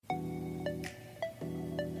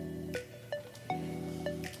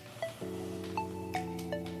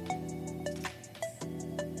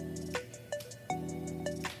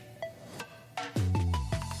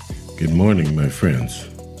Good morning, my friends,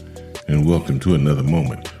 and welcome to another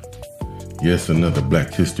moment. Yes, another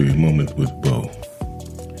Black History Moment with Bo.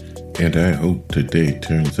 And I hope today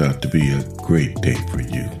turns out to be a great day for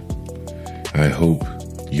you. I hope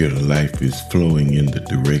your life is flowing in the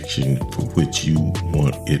direction for which you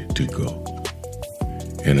want it to go.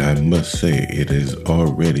 And I must say it has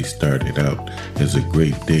already started out as a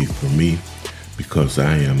great day for me because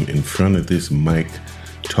I am in front of this mic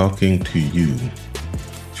talking to you,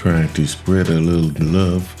 trying to spread a little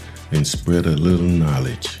love and spread a little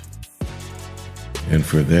knowledge. And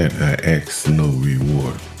for that, I ask no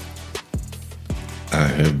reward. I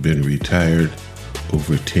have been retired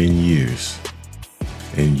over 10 years,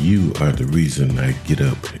 and you are the reason I get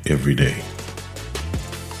up every day.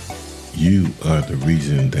 You are the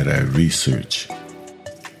reason that I research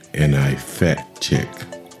and I fact check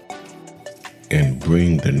and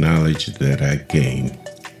bring the knowledge that I gain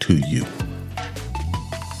to you,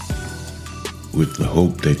 with the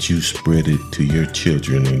hope that you spread it to your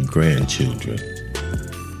children and grandchildren,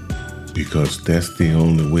 because that's the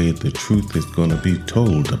only way the truth is going to be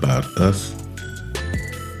told about us,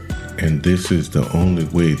 and this is the only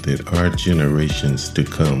way that our generations to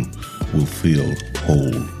come will feel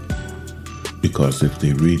whole, because if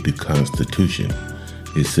they read the Constitution,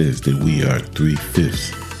 it says that we are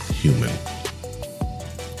 3/5 human.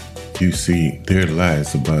 You see, their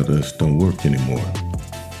lies about us don't work anymore.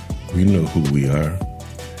 We know who we are.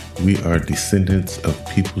 We are descendants of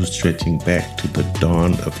people stretching back to the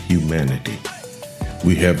dawn of humanity.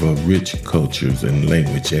 We have a rich cultures and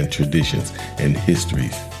language and traditions and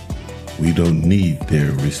histories. We don't need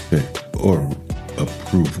their respect or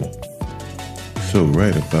approval. So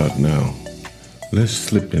right about now, let's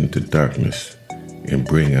slip into darkness and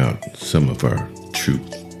bring out some of our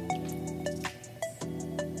truth.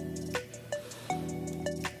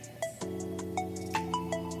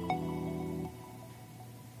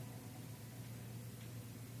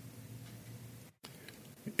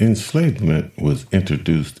 Enslavement was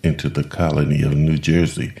introduced into the colony of New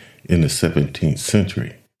Jersey in the 17th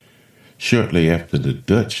century, shortly after the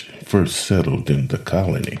Dutch first settled in the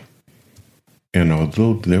colony. And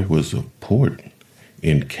although there was a port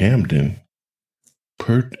in Camden,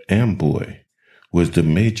 Port Amboy was the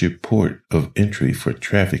major port of entry for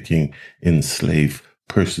trafficking enslaved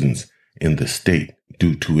persons in the state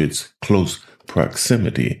due to its close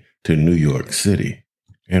proximity to New York City.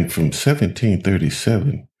 And from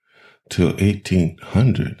 1737 till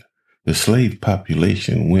 1800, the slave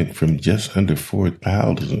population went from just under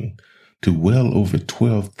 4,000 to well over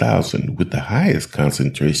 12,000, with the highest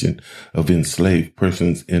concentration of enslaved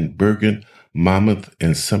persons in Bergen, Monmouth,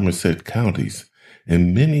 and Somerset counties,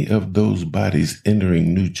 and many of those bodies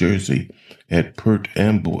entering New Jersey at Port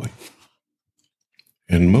Amboy.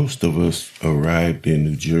 And most of us arrived in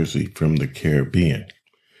New Jersey from the Caribbean,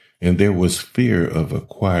 and there was fear of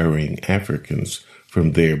acquiring Africans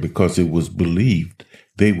from there because it was believed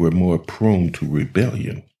they were more prone to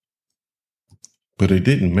rebellion. But it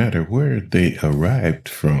didn't matter where they arrived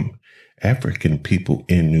from. African people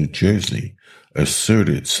in New Jersey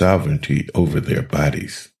asserted sovereignty over their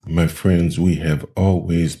bodies. My friends, we have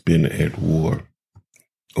always been at war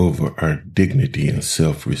over our dignity and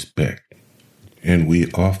self-respect, and we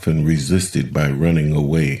often resisted by running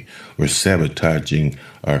away or sabotaging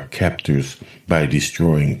our captors by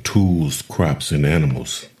destroying tools, crops, and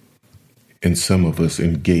animals. And some of us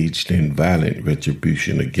engaged in violent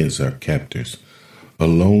retribution against our captors,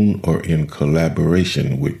 alone or in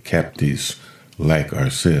collaboration with captives like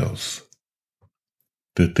ourselves.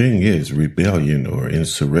 The thing is, rebellion or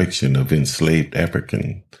insurrection of enslaved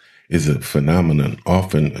Africans is a phenomenon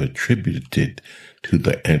often attributed to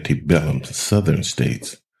the antebellum southern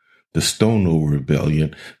states. The Stonewall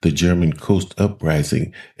Rebellion, the German Coast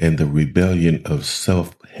Uprising, and the Rebellion of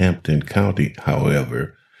Southampton County,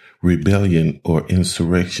 however, rebellion or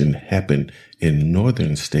insurrection happened in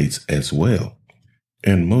northern states as well.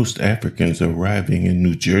 And most Africans arriving in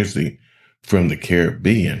New Jersey from the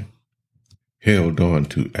Caribbean held on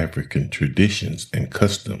to African traditions and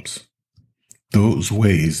customs. Those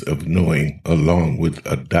ways of knowing, along with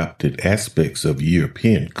adopted aspects of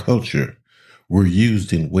European culture, were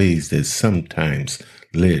used in ways that sometimes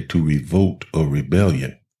led to revolt or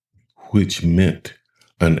rebellion, which meant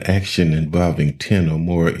an action involving 10 or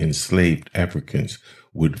more enslaved Africans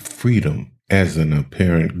with freedom as an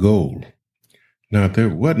apparent goal. Now, there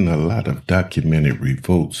wasn't a lot of documented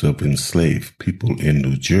revolts of enslaved people in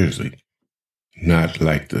New Jersey, not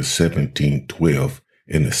like the 1712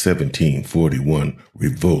 and the 1741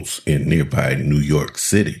 revolts in nearby New York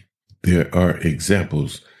City. There are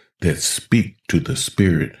examples that speak to the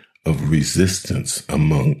spirit of resistance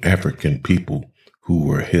among African people who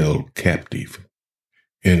were held captive.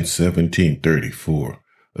 In 1734,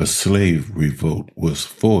 a slave revolt was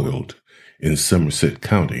foiled in Somerset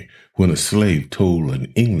County when a slave told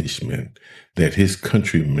an Englishman that his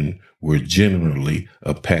countrymen were generally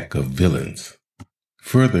a pack of villains.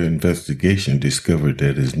 Further investigation discovered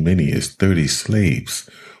that as many as 30 slaves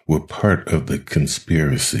were part of the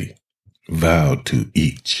conspiracy, vowed to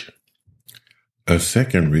each. A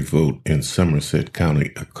second revolt in Somerset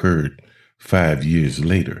County occurred 5 years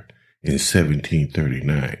later in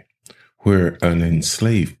 1739, where an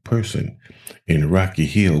enslaved person in Rocky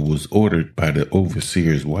Hill was ordered by the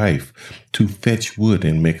overseer's wife to fetch wood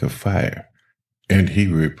and make a fire, and he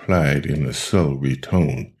replied in a sultry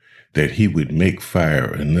tone that he would make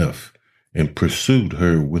fire enough, and pursued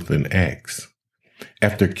her with an axe.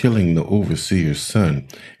 After killing the overseer's son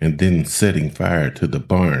and then setting fire to the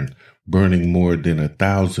barn, burning more than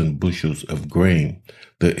 1,000 bushels of grain,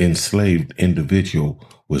 the enslaved individual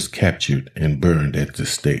was captured and burned at the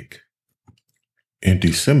stake. In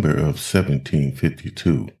December of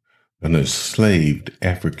 1752, an enslaved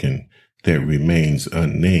African that remains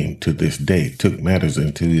unnamed to this day took matters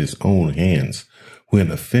into his own hands when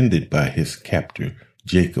offended by his captor,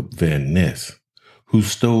 Jacob Van Ness, who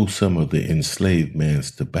stole some of the enslaved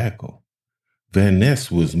man's tobacco. Van Ness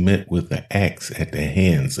was met with an axe at the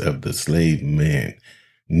hands of the slave man,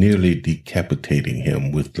 nearly decapitating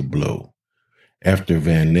him with the blow. After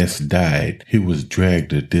Van Ness died, he was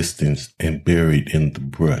dragged a distance and buried in the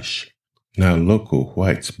brush. Now, local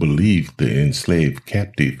whites believed the enslaved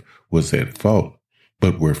captive was at fault,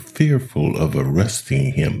 but were fearful of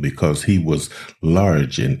arresting him because he was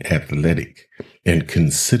large and athletic and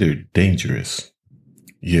considered dangerous.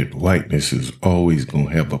 Yet whiteness is always going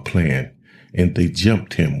to have a plan, and they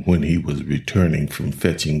jumped him when he was returning from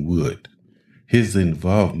fetching wood. His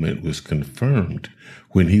involvement was confirmed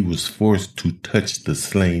when he was forced to touch the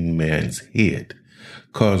slain man's head,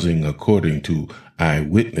 causing, according to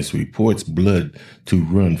eyewitness reports, blood to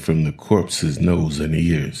run from the corpse's nose and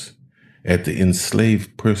ears. At the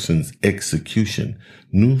enslaved person's execution,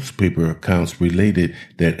 newspaper accounts related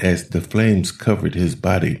that as the flames covered his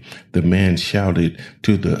body, the man shouted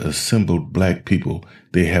to the assembled black people,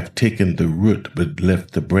 "They have taken the root but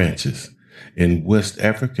left the branches." In West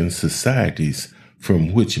African societies,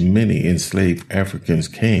 from which many enslaved Africans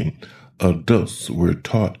came, adults were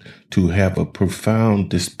taught to have a profound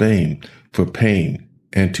disdain for pain,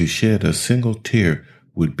 and to shed a single tear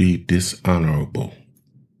would be dishonorable.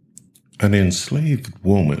 An enslaved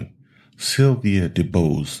woman, Sylvia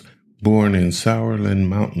DuBose, born in Sourland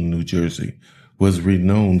Mountain, New Jersey, was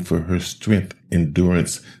renowned for her strength,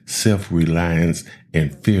 endurance, self-reliance,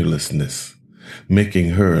 and fearlessness,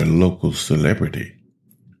 making her a local celebrity.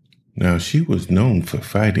 Now, she was known for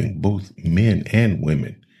fighting both men and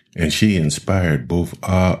women, and she inspired both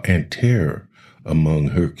awe and terror among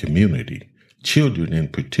her community, children in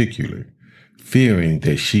particular, fearing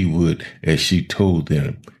that she would, as she told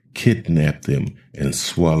them, kidnap them and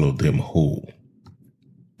swallow them whole.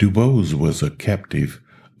 DuBose was a captive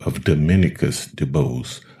of Dominicus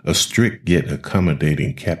DuBose, a strict yet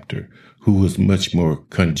accommodating captor who was much more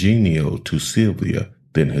congenial to Sylvia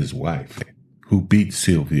than his wife, who beat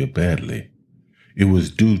Sylvia badly. It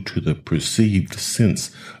was due to the perceived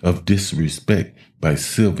sense of disrespect by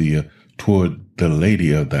Sylvia toward the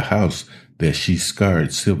lady of the house that she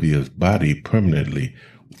scarred Sylvia's body permanently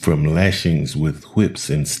from lashings with whips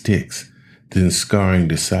and sticks, then scarring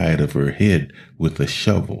the side of her head with a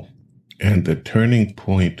shovel. And the turning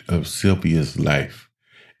point of Sylvia's life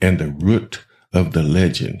and the root of the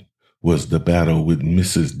legend was the battle with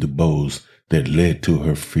Mrs. DuBose that led to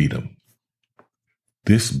her freedom.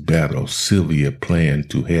 This battle Sylvia planned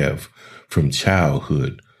to have from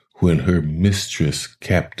childhood when her mistress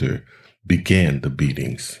captor began the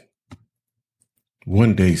beatings.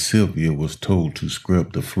 One day Sylvia was told to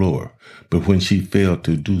scrub the floor, but when she failed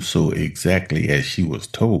to do so exactly as she was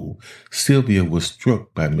told, Sylvia was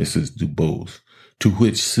struck by Mrs. DuBose, to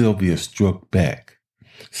which Sylvia struck back.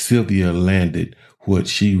 Sylvia landed what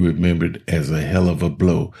she remembered as a hell of a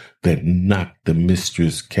blow that knocked the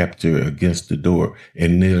mistress captor against the door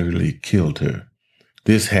and nearly killed her.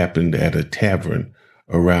 This happened at a tavern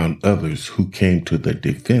around others who came to the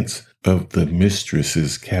defense of the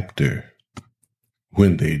mistress's captor.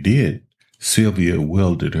 When they did, Sylvia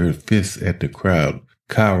wielded her fists at the crowd,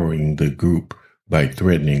 cowering the group by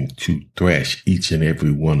threatening to thrash each and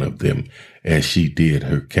every one of them as she did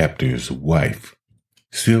her captor's wife.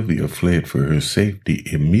 Sylvia fled for her safety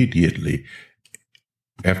immediately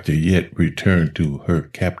after yet returned to her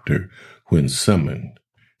captor when summoned.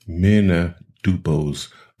 Mena DuBose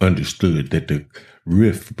understood that the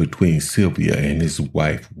rift between Sylvia and his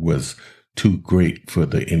wife was too great for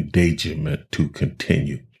the endangerment to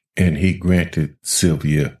continue, and he granted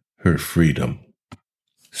Sylvia her freedom.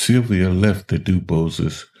 Sylvia left the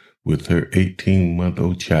Duboses with her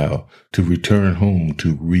 18-month-old child to return home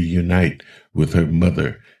to reunite with her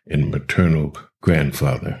mother and maternal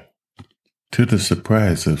grandfather. To the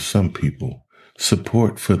surprise of some people,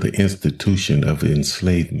 support for the institution of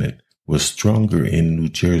enslavement was stronger in New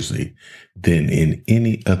Jersey than in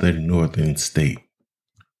any other northern state.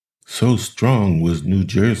 So strong was New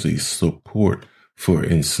Jersey's support for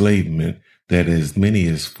enslavement that as many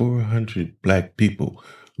as 400 Black people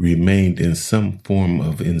remained in some form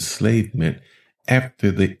of enslavement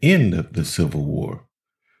after the end of the Civil War.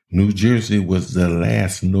 New Jersey was the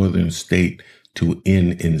last northern state to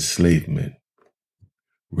end enslavement.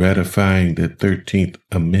 Ratifying the 13th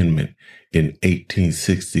Amendment in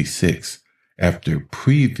 1866, after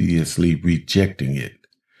previously rejecting it,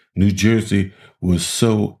 New Jersey was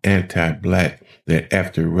so anti-Black that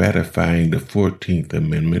after ratifying the 14th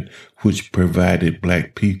Amendment, which provided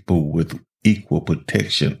Black people with equal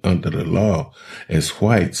protection under the law as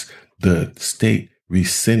whites, the state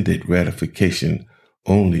rescinded ratification,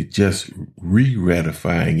 only just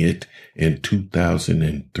re-ratifying it in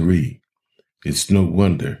 2003. It's no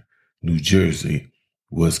wonder New Jersey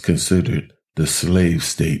was considered the slave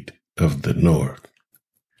state of the North.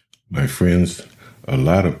 My friends, a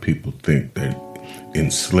lot of people think that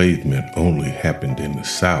enslavement only happened in the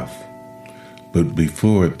South, but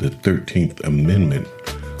before the 13th Amendment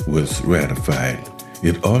was ratified,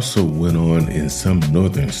 it also went on in some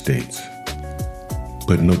northern states.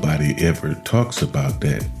 But nobody ever talks about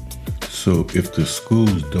that. So if the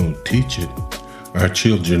schools don't teach it, our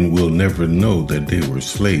children will never know that they were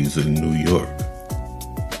slaves in New York.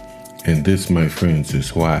 And this, my friends,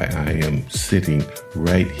 is why I am sitting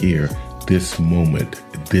right here this moment,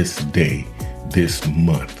 this day, this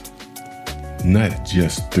month. Not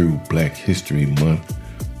just through Black History Month,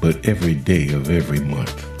 but every day of every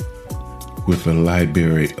month, with a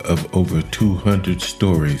library of over 200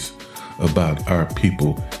 stories about our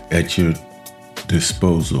people at your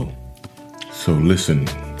disposal. So listen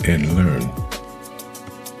and learn,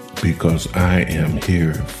 because I am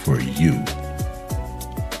here for you.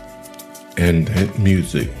 And that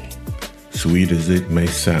music, sweet as it may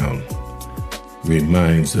sound,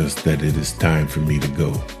 reminds us that it is time for me to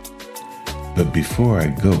go. But before I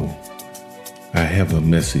go, I have a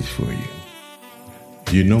message for you.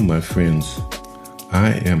 You know, my friends,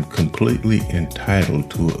 I am completely entitled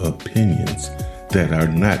to opinions that are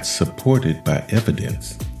not supported by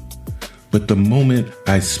evidence. But the moment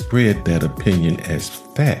I spread that opinion as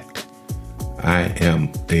fact, I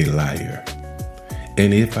am a liar.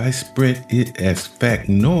 And if I spread it as fact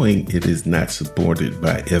knowing it is not supported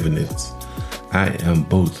by evidence, I am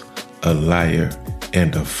both a liar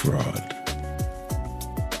and a fraud.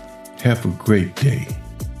 Have a great day.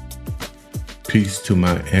 Peace to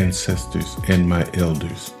my ancestors and my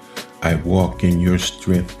elders. I walk in your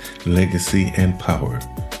strength, legacy, and power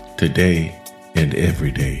today and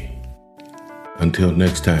every day. Until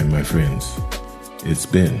next time, my friends, it's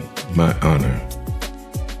been my honor.